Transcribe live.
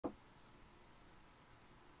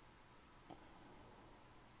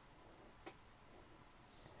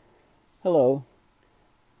Hello,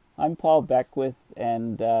 I'm Paul Beckwith,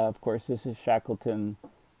 and of course this is Shackleton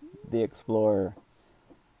the Explorer.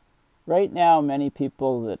 Right now, many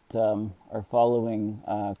people that are following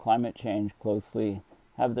climate change closely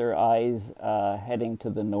have their eyes heading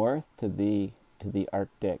to the north, to the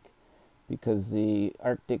Arctic, because the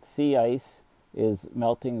Arctic sea ice is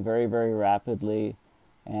melting very, very rapidly,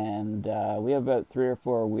 and we have about 3 or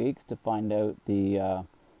 4 weeks to find out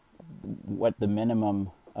what the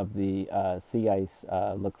minimum of the sea ice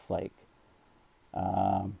looks like.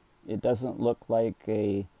 It doesn't look like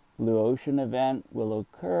a blue ocean event will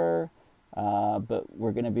occur, but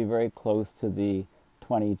we're going to be very close to the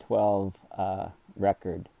 2012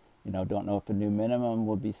 record. Don't know if a new minimum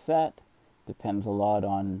will be set. Depends a lot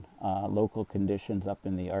on local conditions up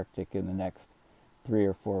in the Arctic in the next 3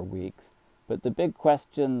 or 4 weeks. But the big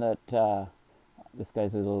question that this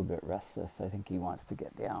guy's a little bit restless. I think he wants to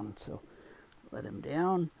get down, so let him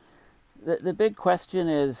down. The big question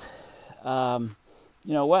is,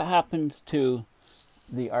 what happens to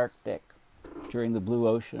the Arctic during the blue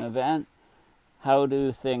ocean event? How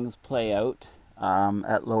do things play out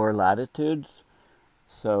at lower latitudes?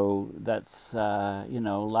 So that's,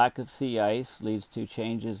 lack of sea ice leads to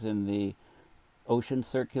changes in the ocean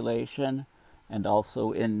circulation and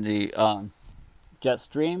also in the jet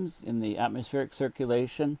streams, in the atmospheric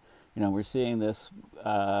circulation. We're seeing this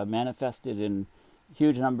manifested in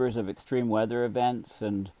huge numbers of extreme weather events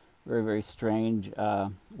and very, very strange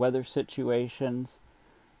weather situations.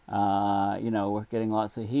 We're getting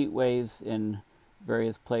lots of heat waves in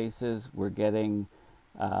various places. We're getting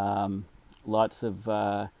lots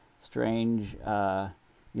of strange,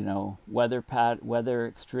 weather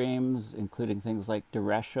extremes, including things like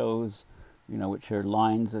derechos, which are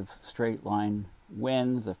lines of straight line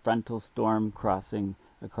winds, a frontal storm crossing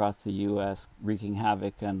across the U.S., wreaking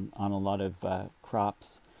havoc on a lot of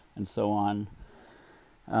crops and so on.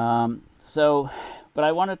 But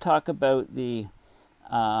I want to talk about the,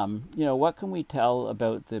 what can we tell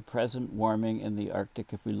about the present warming in the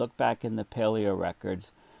Arctic if we look back in the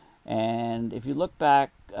paleorecords. And if you look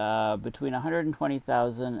back between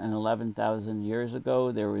 120,000 and 11,000 years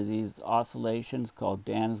ago, there were these oscillations called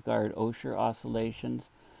Dansgaard-Oeschger oscillations.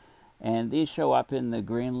 And these show up in the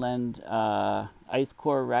Greenland Ice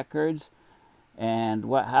Core records. And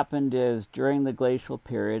what happened is during the glacial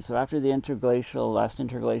period, so after the last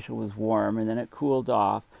interglacial was warm, and then it cooled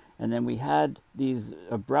off, and then we had these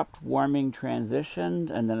abrupt warming transitions,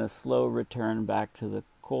 and then a slow return back to the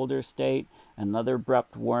colder state, another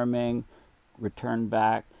abrupt warming, return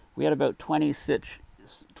back. We had about 20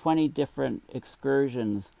 different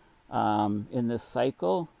excursions in this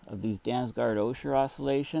cycle of these Dansgaard-Oeschger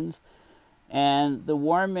oscillations. And the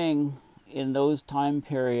warming in those time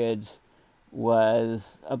periods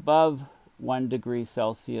was above 1 degree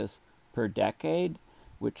Celsius per decade,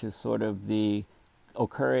 which is sort of the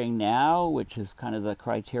occurring now, which is kind of the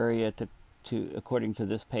criteria to according to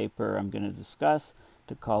this paper I'm going to discuss,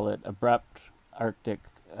 to call it abrupt Arctic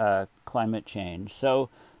climate change. So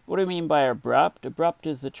what do I mean by abrupt? Abrupt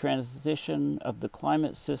is the transition of the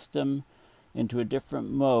climate system into a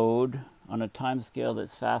different mode on a time scale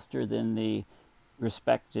that's faster than the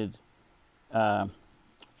respected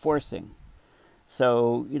forcing.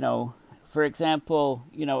 So, for example,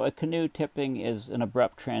 a canoe tipping is an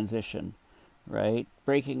abrupt transition, right?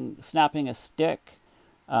 Snapping a stick,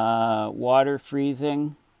 water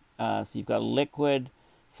freezing, so you've got a liquid,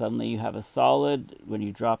 suddenly you have a solid when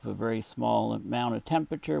you drop a very small amount of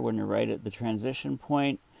temperature, when you're right at the transition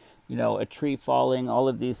point. A tree falling, all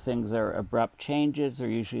of these things are abrupt changes. They're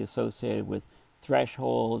usually associated with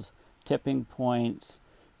thresholds, tipping points.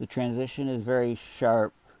 The transition is very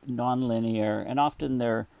sharp, non-linear, and often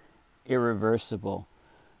they're irreversible.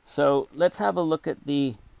 So let's have a look at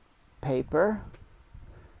the paper.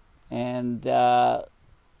 And so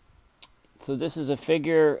this is a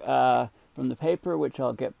figure from the paper, which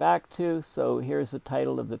I'll get back to. So here's the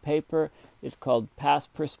title of the paper. It's called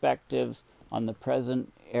Past Perspectives on the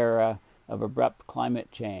Present Era of Abrupt Climate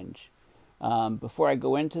Change. Before I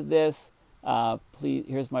go into this, please,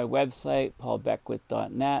 here's my website,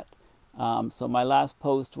 paulbeckwith.net. So my last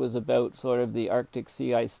post was about sort of the Arctic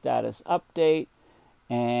sea ice status update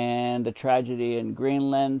and a tragedy in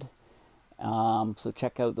Greenland. So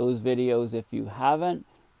check out those videos if you haven't.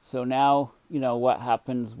 So now, what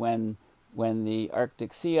happens when the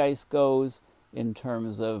Arctic sea ice goes, in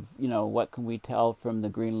terms of, what can we tell from the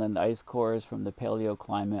Greenland Ice Cores, from the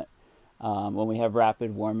paleoclimate, when we have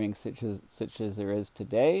rapid warming such as there is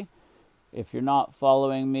today. If you're not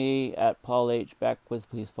following me at Paul H. Beckwith,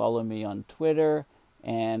 please follow me on Twitter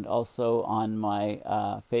and also on my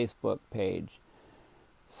Facebook page.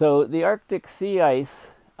 So the Arctic sea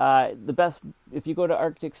ice, if you go to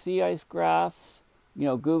Arctic sea ice graphs,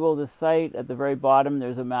 Google the site. At the very bottom,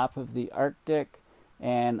 there's a map of the Arctic,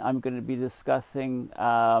 and I'm going to be discussing,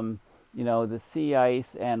 the sea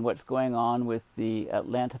ice and what's going on with the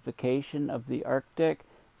Atlantification of the Arctic.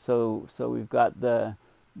 So we've got the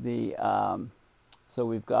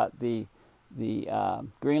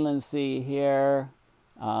Greenland Sea here,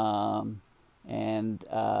 and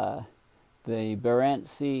the Barents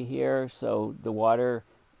Sea here. So the water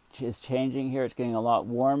is changing here. It's getting a lot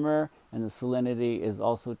warmer, and the salinity is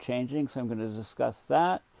also changing. So I'm going to discuss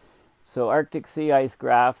that. So Arctic sea ice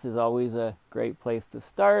graphs is always a great place to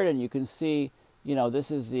start, and you can see, this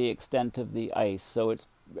is the extent of the ice. So it's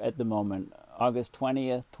at the moment August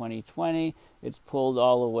 20th, 2020. It's pulled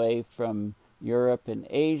all the way from Europe and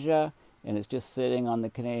Asia, and it's just sitting on the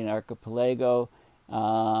Canadian archipelago,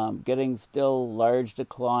 getting still large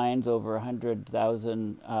declines, over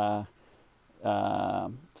 100,000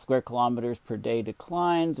 square kilometers per day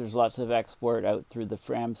declines. There's lots of export out through the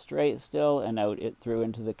Fram Strait still, and out through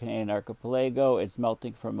into the Canadian archipelago. It's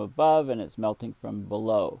melting from above and it's melting from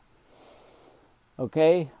below.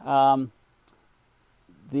 Okay,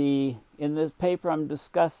 in this paper I'm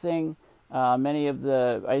discussing, many of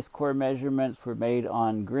the ice core measurements were made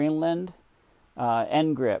on Greenland.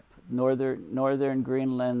 NGRIP, Northern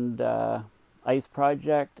Greenland Ice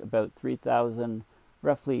Project, about 3,000,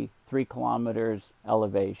 roughly 3 kilometers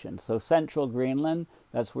elevation. So central Greenland,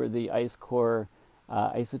 that's where the ice core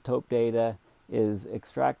isotope data is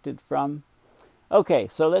extracted from. Okay,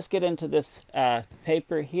 so let's get into this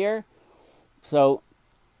paper here. So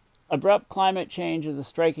abrupt climate change is a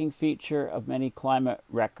striking feature of many climate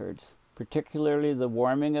records, particularly the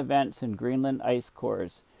warming events in Greenland ice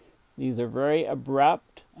cores. These are very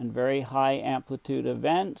abrupt and very high amplitude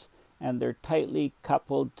events, and they're tightly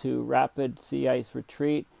coupled to rapid sea ice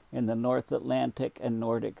retreat in the North Atlantic and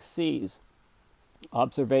Nordic seas.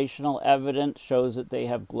 Observational evidence shows that they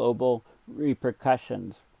have global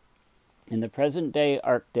repercussions. In the present-day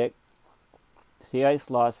Arctic, sea ice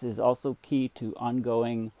loss is also key to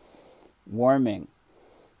ongoing warming.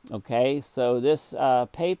 Okay, so this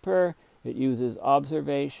paper, it uses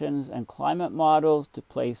observations and climate models to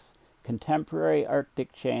place contemporary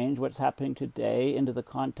Arctic change, what's happening today, into the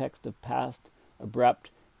context of past abrupt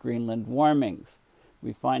Greenland warmings.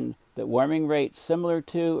 We find that warming rates similar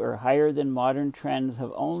to or higher than modern trends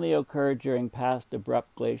have only occurred during past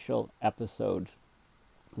abrupt glacial episodes.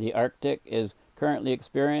 The Arctic is currently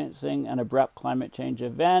experiencing an abrupt climate change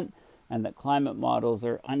event, and that climate models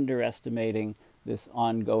are underestimating this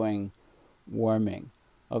ongoing warming.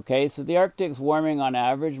 Okay, so the Arctic's warming on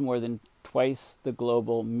average more than twice the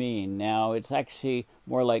global mean. Now, it's actually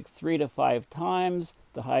more like 3 to 5 times.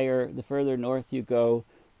 The further north you go,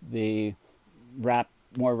 the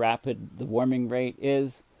more rapid the warming rate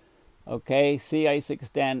is. Okay, sea ice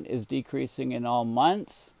extent is decreasing in all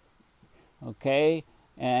months. Okay,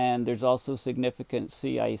 and there's also significant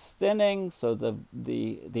sea ice thinning, so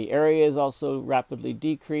the area is also rapidly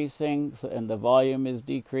decreasing, and the volume is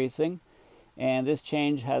decreasing. And this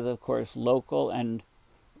change has, of course, local and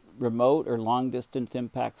remote or long-distance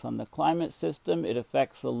impacts on the climate system. It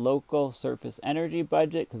affects the local surface energy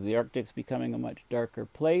budget because the Arctic's becoming a much darker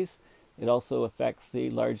place. It also affects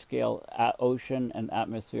the large-scale ocean and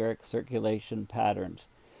atmospheric circulation patterns.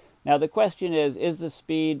 Now the question is the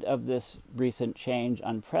speed of this recent change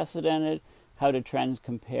unprecedented? How do trends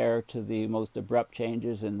compare to the most abrupt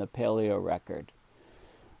changes in the paleo record?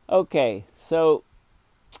 Okay, so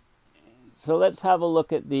let's have a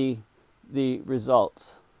look at the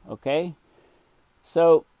results. Okay,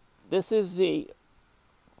 so this is the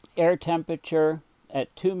air temperature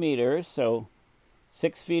at 2 meters, so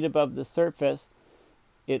 6 feet above the surface.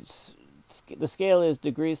 The scale is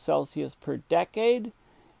degrees Celsius per decade,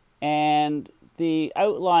 and the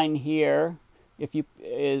outline here,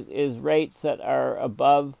 is rates that are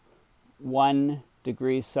above 1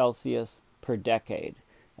 degree Celsius per decade.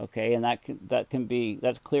 Okay, and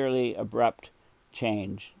that's clearly abrupt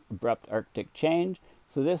change, abrupt Arctic change.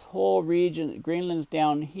 So this whole region, Greenland's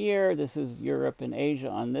down here. This is Europe and Asia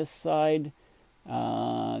on this side.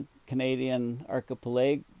 Canadian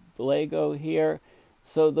archipelago here.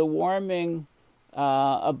 So the warming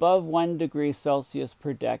above 1 degree Celsius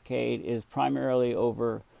per decade is primarily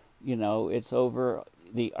over, it's over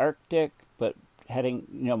the Arctic, but heading,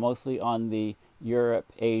 mostly on the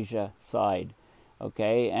Europe-Asia side.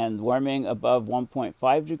 Okay, and warming above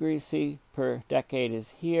 1.5 degrees C per decade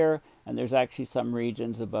is here, and there's actually some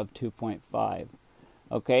regions above 2.5.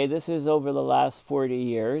 Okay, this is over the last 40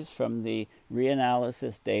 years from the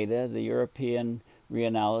reanalysis data, the European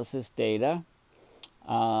reanalysis data.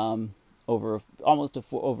 over almost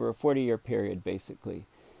over a 40-year period, basically.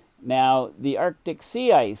 Now, the Arctic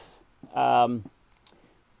sea ice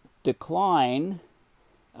decline,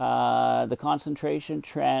 the concentration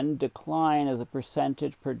trend decline as a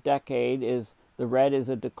percentage per decade is, the red is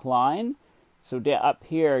a decline. So up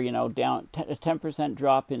here, you know, down a 10%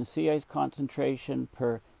 drop in sea ice concentration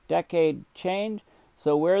per decade change.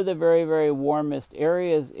 So where the very, very warmest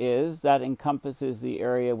areas is, that encompasses the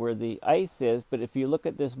area where the ice is. But if you look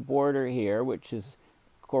at this border here, which is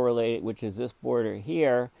correlated, which is this border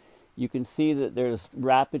here, you can see that there's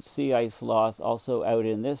rapid sea ice loss also out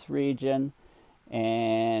in this region,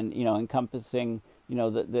 and, you know, encompassing, you know,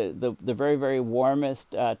 the very, very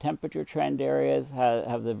warmest temperature trend areas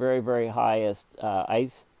have the very, very highest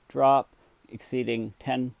ice drop, exceeding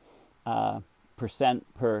 10%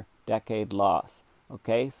 per decade loss.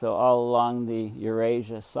 Okay, so all along the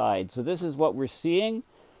Eurasia side. So this is what we're seeing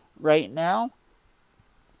right now.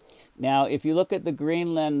 Now, if you look at the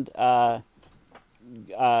Greenland, the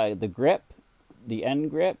GRIP, the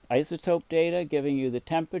N-GRIP isotope data giving you the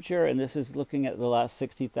temperature, and this is looking at the last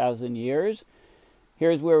 60,000 years.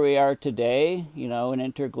 Here's where we are today, you know, in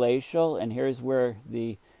interglacial, and here's where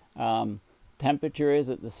the temperature is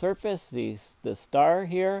at the surface, the star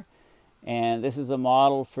here. And this is a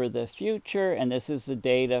model for the future, and this is the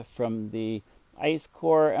data from the ice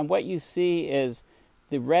core. And what you see is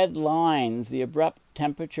the red lines, the abrupt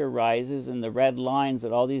temperature rises, and the red lines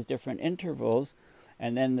at all these different intervals,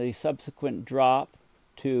 and then the subsequent drop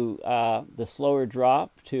to the slower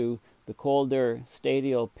drop to the colder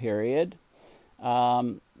stadial period.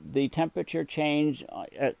 The temperature change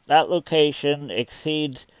at that location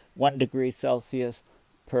exceeds 1 degree Celsius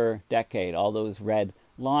per decade, all those red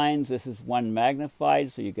lines. This is 1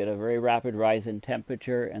 magnified, so you get a very rapid rise in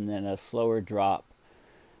temperature and then a slower drop.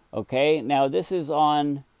 Okay, now this is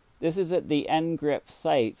at the N-GRIP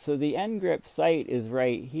site. So the N-GRIP site is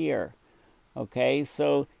right here. Okay,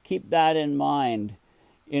 so keep that in mind.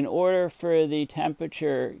 In order for the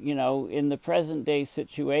temperature, you know, in the present day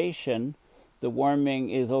situation, the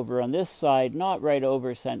warming is over on this side, not right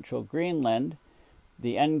over central Greenland.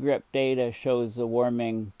 The N-GRIP data shows the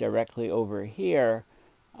warming directly over here.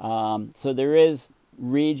 So there is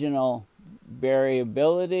regional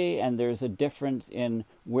variability, and there's a difference in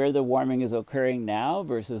where the warming is occurring now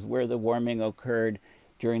versus where the warming occurred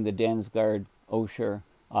during the Dansgaard-Oeschger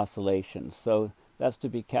oscillations. So that's to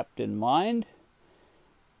be kept in mind.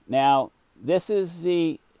 Now, this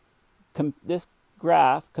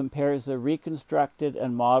graph compares the reconstructed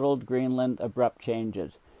and modeled Greenland abrupt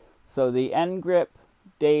changes. So the N-GRIP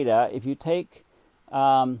data, if you take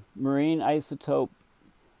marine isotope,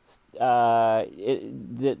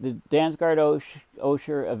 the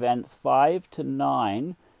Dansgaard-Oeschger events 5 to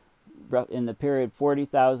 9 in the period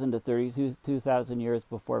 40,000 to 32,000 years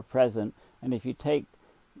before present, and if you take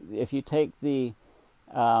the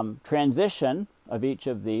transition of each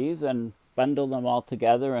of these and bundle them all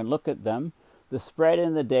together and look at them, the spread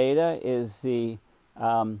in the data is the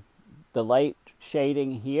light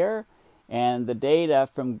shading here, and the data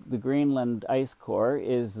from the Greenland Ice Core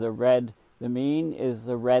is the red. The mean is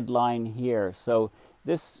the red line here. So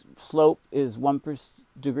this slope is 1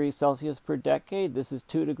 degree Celsius per decade. This is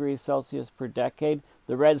 2 degrees Celsius per decade.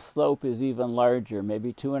 The red slope is even larger,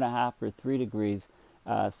 maybe 2.5 or 3 degrees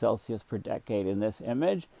Celsius per decade in this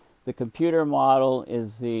image. The computer model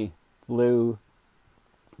is the blue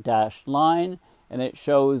dashed line, and it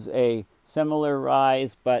shows a similar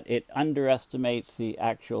rise, but it underestimates the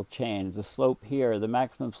actual change. The slope here, the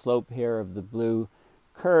maximum slope here of the blue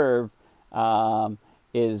curve you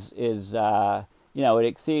know, it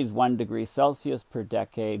exceeds 1 degree Celsius per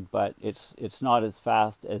decade, but it's not as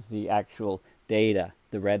fast as the actual data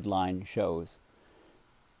the red line shows.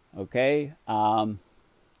 Okay,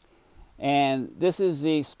 and this is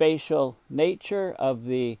the spatial nature of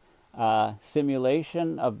the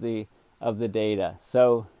simulation of the data.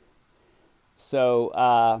 So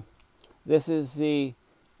this is the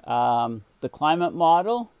climate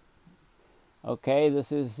model. Okay,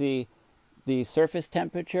 this is the surface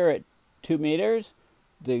temperature at 2 meters,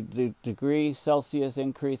 the degree Celsius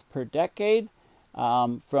increase per decade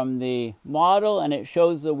from the model, and it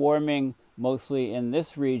shows the warming mostly in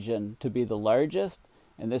this region to be the largest.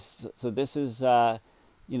 And this is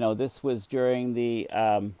you know, this was during the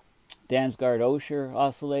Dansgaard-Oeschger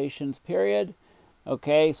oscillations period.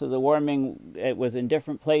 Okay, so the warming, it was in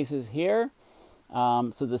different places here.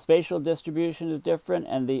 So the spatial distribution is different,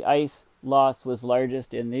 and the ice loss was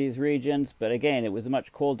largest in these regions, but again, it was a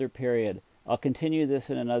much colder period. I'll continue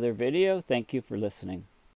this in another video. Thank you for listening.